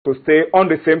to stay on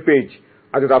the same page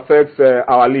as it affects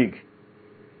our league?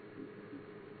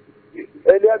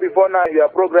 Earlier before now in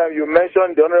your program, you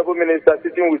mentioned the Honorable Minister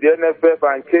sitting with the NFF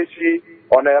and Keshi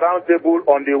on a round table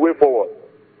on the way forward.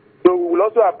 So we will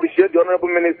also appreciate the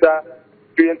Honorable Minister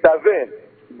to intervene,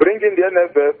 bring in the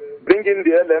NFF, bring in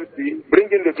the LMC, bring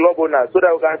in the club owners so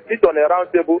that we can sit on a round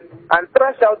table and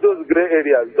trash out those grey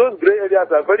areas. Those grey areas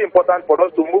are very important for us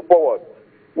to move forward.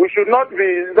 We should not be,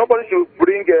 nobody should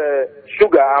bring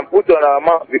sugar and put on our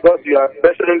mouth because you are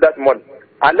mentioning that money.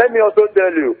 And let me also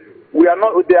tell you, we are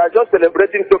not, they are just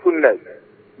celebrating tokenness.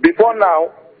 Before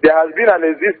now, there has been an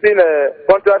existing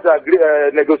contract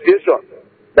negotiation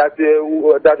that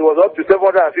was up to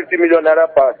 750 million naira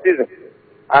per season.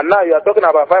 And now you are talking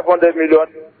about 500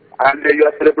 million and you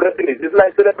are celebrating it. It's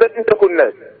like celebrating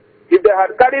tokenness. If they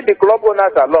had carried the club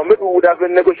owners along, maybe we would have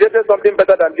negotiated something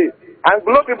better than this. And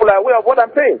Globe people are aware of what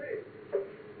I'm saying.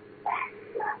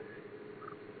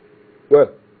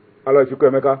 Well, Aloy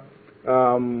Chukwuemeka,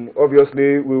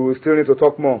 obviously we will still need to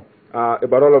talk more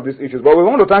about all of these issues. But we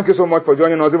want to thank you so much for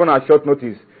joining us even at short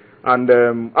notice. And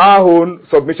our own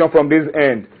submission from this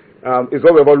end is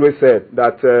what we've always said,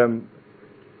 that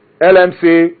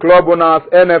LMC, club owners,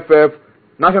 NFF,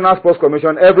 National Sports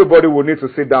Commission, everybody will need to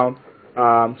sit down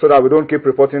so that we don't keep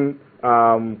reporting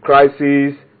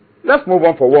crises. Let's move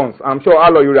on for once. I'm sure,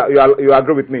 Alo, you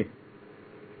agree with me.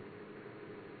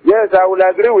 Yes, I will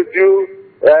agree with you.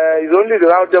 It's only the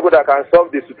round table that can solve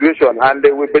the situation, and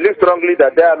we believe strongly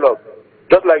that dialogue,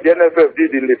 just like the NFF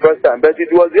did in the first time, but it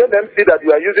was the LMC that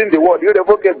you are using the word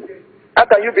irrevocable. How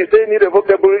can you be saying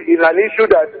irrevocable in an issue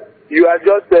that you are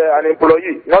just an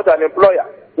employee, not an employer?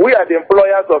 We are the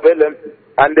employers of LMC,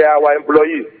 and they are our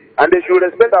employees, and they should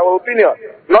respect our opinion,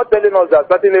 not telling us that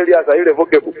certain areas are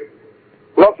irrevocable.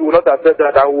 Clubs will not accept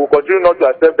that, and we will continue not to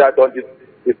accept that until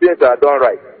the things are done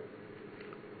right.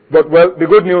 But, well, the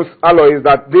good news, Aloy, is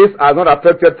that this has not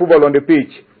affected football on the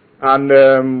pitch. And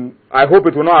I hope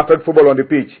it will not affect football on the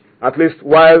pitch, at least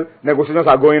while negotiations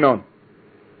are going on.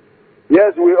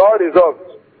 Yes, we all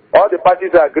resolved. All the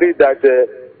parties agreed that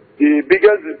the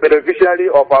biggest beneficiary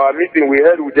of our meeting we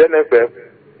held with the NFF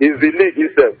is the league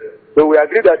itself. So we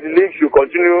agreed that the league should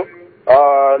continue,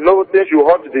 nothing should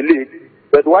hurt the league.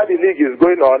 But while the league is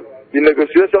going on, the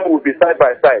negotiation will be side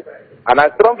by side. And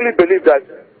I strongly believe that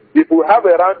if we have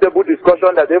a roundtable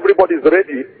discussion that everybody is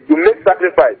ready to make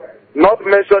sacrifice, not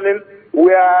mentioning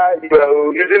where you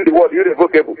are using the word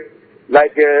irrevocable,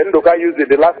 like Ndoka used it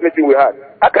the last meeting we had.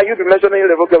 How can you be mentioning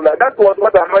irrevocable? That was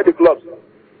what annoyed the clubs.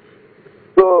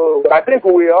 So I think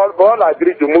we all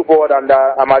agree to move forward, and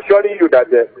I'm assuring you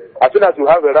that as soon as we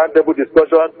have a roundtable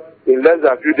discussion in less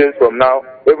than a few days from now,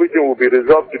 everything will be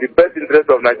resolved to the best interest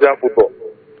of Nigerian football.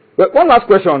 But one last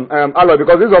question, Aloy,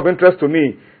 because this is of interest to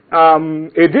me.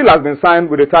 A deal has been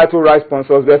signed with the title rights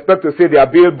sponsors. We expect to see their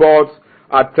billboards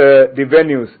at the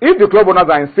venues. If the club owners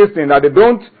are insisting that they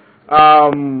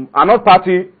are not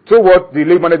party to what the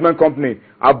league management company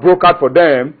have brokered for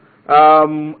them,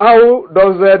 how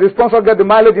does the sponsor get the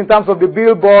mileage in terms of the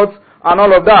billboards and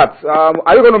all of that?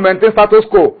 Are you going to maintain status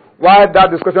quo while that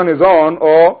discussion is on,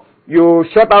 or you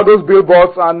shut out those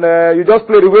billboards and you just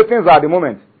play the way things are at the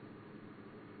moment?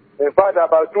 In fact,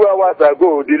 about 2 hours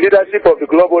ago, the leadership of the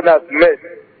club owners met.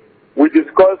 We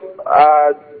discussed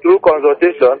through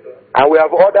consultation, and we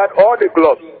have ordered all the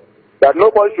clubs that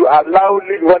nobody should allow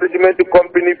league management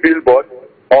company billboard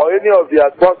or any of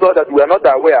their sponsors that we are not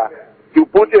aware to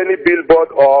put any billboard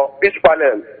or pitch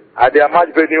panel at their match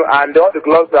venue, and all the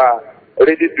clubs are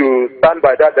ready to stand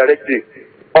by that directive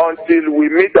until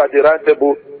we meet at the round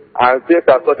table and things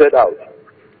are sorted out.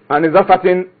 And is that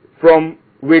starting from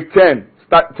week 10?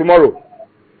 Tomorrow?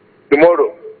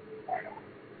 Tomorrow.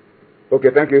 Okay,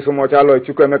 thank you so much, Aloy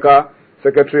Chukwuemeka,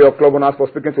 Secretary of Club Owners, for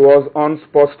speaking to us on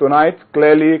Sports Tonight.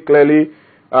 Clearly,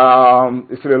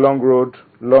 it's still a long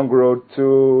road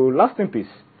to lasting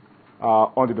peace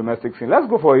on the domestic scene. Let's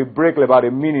go for a break, about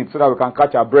a minute, so that we can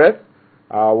catch our breath.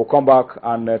 We'll come back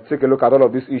and take a look at all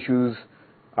of these issues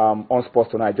on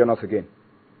Sports Tonight. Join us again.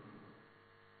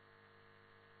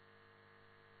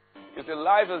 If your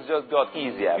life has just got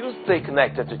easier, you stay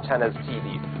connected to Channels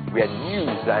TV, where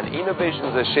news and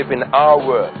innovations are shaping our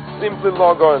world. Simply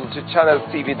log on to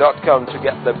channelstv.com to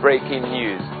get the breaking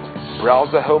news. Browse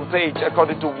the homepage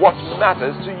according to what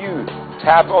matters to you.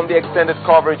 Tap on the extended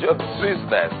coverage of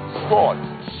business, sports,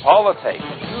 politics,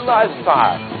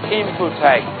 lifestyle,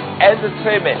 infotech,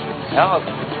 entertainment, health,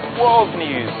 world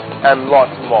news, and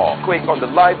lots more. Click on the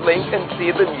live link and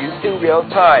see the news in real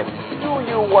time. Do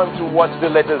you want to watch the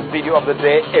latest video of the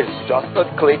day? It's just a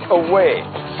click away.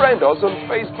 Friend us on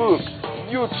Facebook,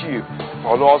 YouTube,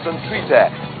 follow us on Twitter,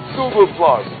 Google+,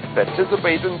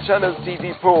 Participate in Channels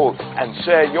TV poll and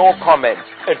share your comments.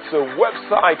 It's a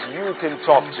website you can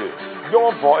talk to.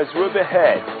 Your voice will be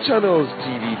heard.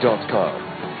 ChannelsTV.com.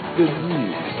 The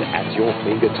news at your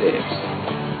fingertips.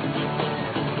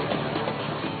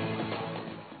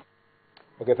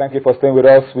 Okay, thank you for staying with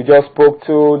us. We just spoke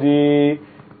to the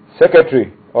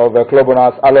Secretary of Club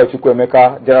Owners, Aloy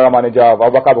Chukwuemeka, General Manager of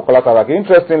Abubakar Bukola Saraki.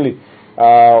 Interestingly,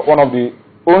 one of the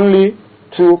only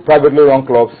 2 privately run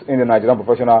clubs in the Nigerian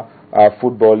Professional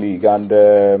Football League. And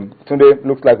today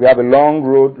looks like we have a long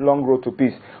road to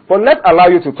peace. But let's allow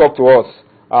you to talk to us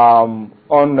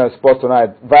on Sports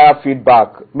Tonight via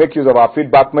feedback. Make use of our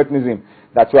feedback mechanism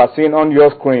that you are seeing on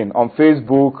your screen on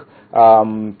Facebook.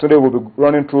 Today we'll be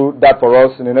running through that for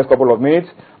us in the next couple of minutes.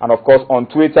 And of course on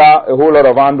Twitter, a whole lot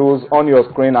of handles on your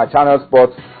screen at Channel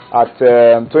Sports, at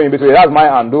Tony Between. That's my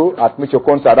handle, at Micho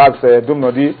Konta. That's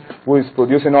Dumnodi, who is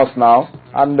producing us now.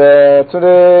 And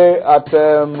today at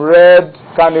Red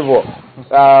Carnival.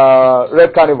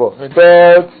 Red Carnival.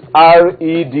 Spelled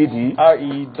R-E-D-D.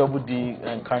 R-E-D-D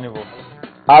and Carnival.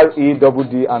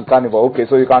 R-E-D-D and Carnival. Okay,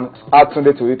 so you can add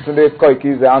Tunde to it. Tunde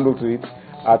Koiki is the handle to it.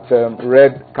 At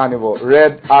Red Carnival,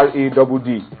 Red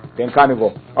R-E-D-D, then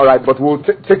Carnival. All right, but we'll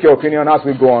take your opinion as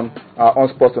we go on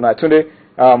Sports Tonight. Today,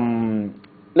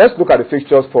 let's look at the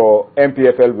fixtures for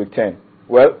NPFL Week 10.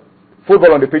 Well,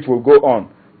 football on the pitch will go on.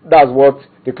 That's what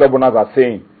the club owners are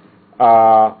saying.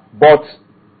 But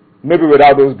maybe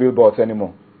without those billboards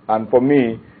anymore. And for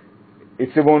me,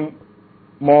 it's even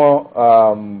more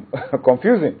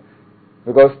confusing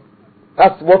because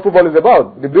that's what football is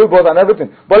about, the billboards and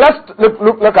everything. But let's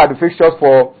look at the fixtures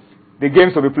for the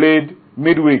games to be played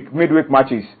midweek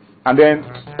matches. And then,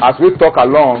 as we talk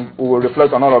along, we will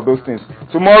reflect on all of those things.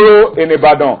 Tomorrow in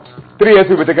Ibadan,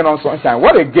 3 will be taken on Sunshine.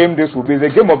 What a game this will be. It's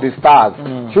a game of the stars.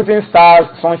 Shooting stars,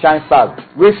 sunshine stars.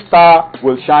 Which star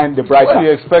will shine the brightest? What do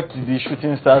you expect the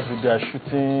shooting stars with their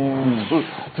shooting?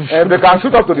 They can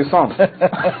shoot up to the sun.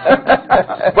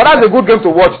 But that's a good game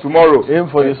to watch tomorrow. Aim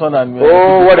for the sun and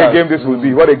what a game this will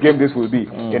be. What a game this will be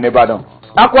in Ibadan.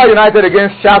 Aqua United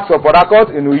against Sharks of Port Harcourt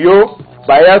in Uyo.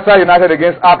 Bayelsa United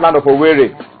against Heartland of Owerri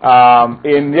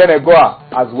in Yenagoa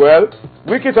as well.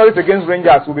 Wiki Tourist against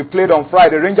Rangers will be played on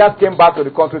Friday. Rangers came back to the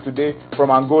country today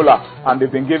from Angola and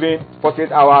they've been given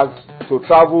 48 hours to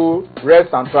travel,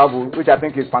 rest and travel, which I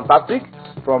think is fantastic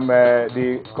from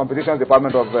the competitions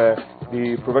department of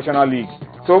the professional league.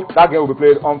 So that game will be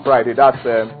played on Friday. That's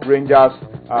Rangers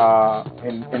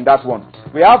in that one.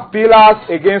 We have Pillars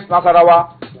against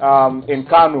Nasarawa in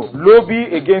Kano.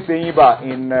 Lobi against Enyimba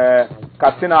in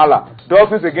Katsina.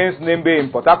 Dolphins against Nembe in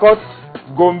Port Harcourt.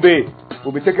 Gombe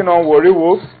will be taking on Warri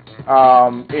Wolves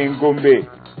in Gombe.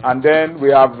 And then we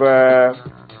have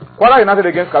Kwara United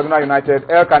against Kaduna United.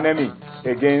 El Kanemi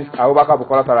against Abubakar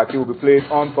Bukola Saraki will be played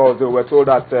on Thursday. We're told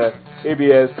that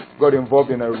ABS got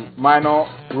involved in a minor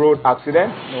road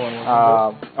accident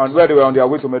and where they were on their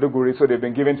way to Maiduguri, so they've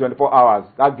been given 24 hours.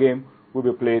 That game will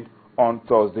be played on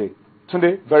Thursday.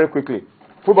 Tunde, very quickly,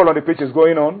 football on the pitch is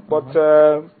going on, but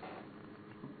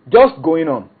just going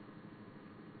on.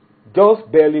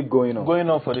 Just barely going on. Going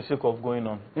on for the sake of going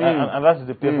on. And that's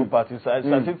the painful part. It's as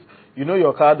if, you know,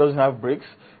 your car doesn't have brakes.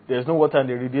 There's no water in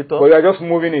the radiator. But you're just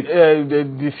moving it.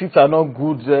 The seats are not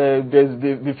good.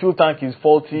 The fuel tank is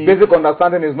faulty. Basic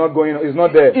understanding is not going. It's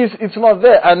not there. It's not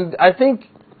there. And I think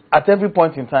at every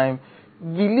point in time,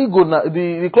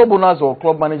 the club owners or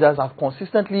club managers have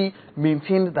consistently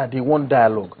maintained that they want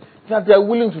dialogue. That they are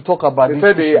willing to talk about. They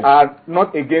said they are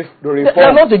not against the reforms. They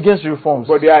are not against reforms,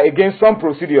 but they are against some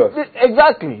procedures.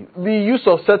 Exactly. The use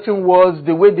of certain words,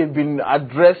 the way they've been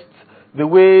addressed, the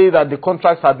way that the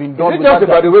contracts have been done. Is it just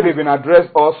about the way they've been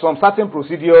addressed, or some certain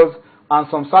procedures and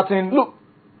some certain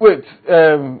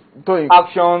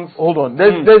actions? Hold on.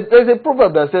 There's a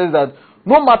proverb that says that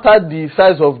no matter the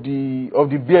size of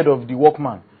the beard of the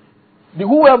workman,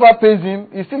 whoever pays him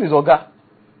is still his oga.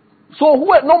 So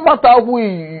no matter who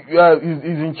is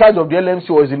in charge of the LMC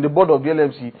or is in the board of the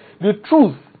LMC, the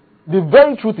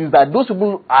very truth is that those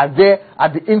people are there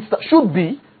at the should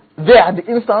be there at the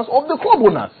instance of the club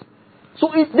owners.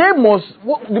 So if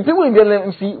the people in the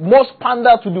LMC must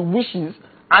pander to the wishes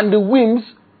and the whims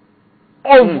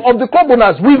of the club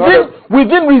owners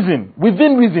within reason.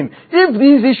 If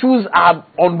these issues are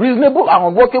unreasonable and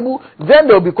unworkable, then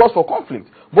there will be cause for conflict.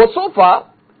 But so far,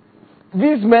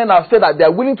 these men have said that they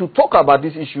are willing to talk about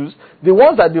these issues, the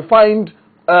ones that they find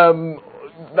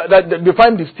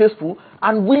distasteful,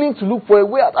 and willing to look for a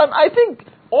way out. And I think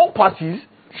all parties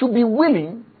should be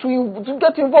willing to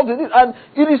get involved in it. And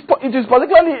it is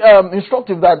particularly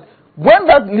instructive that when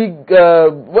that league,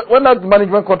 when that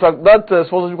management contract, that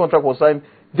sponsorship contract was signed,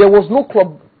 there was no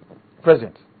club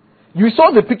present. You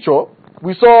saw the picture.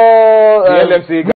 We saw The LMC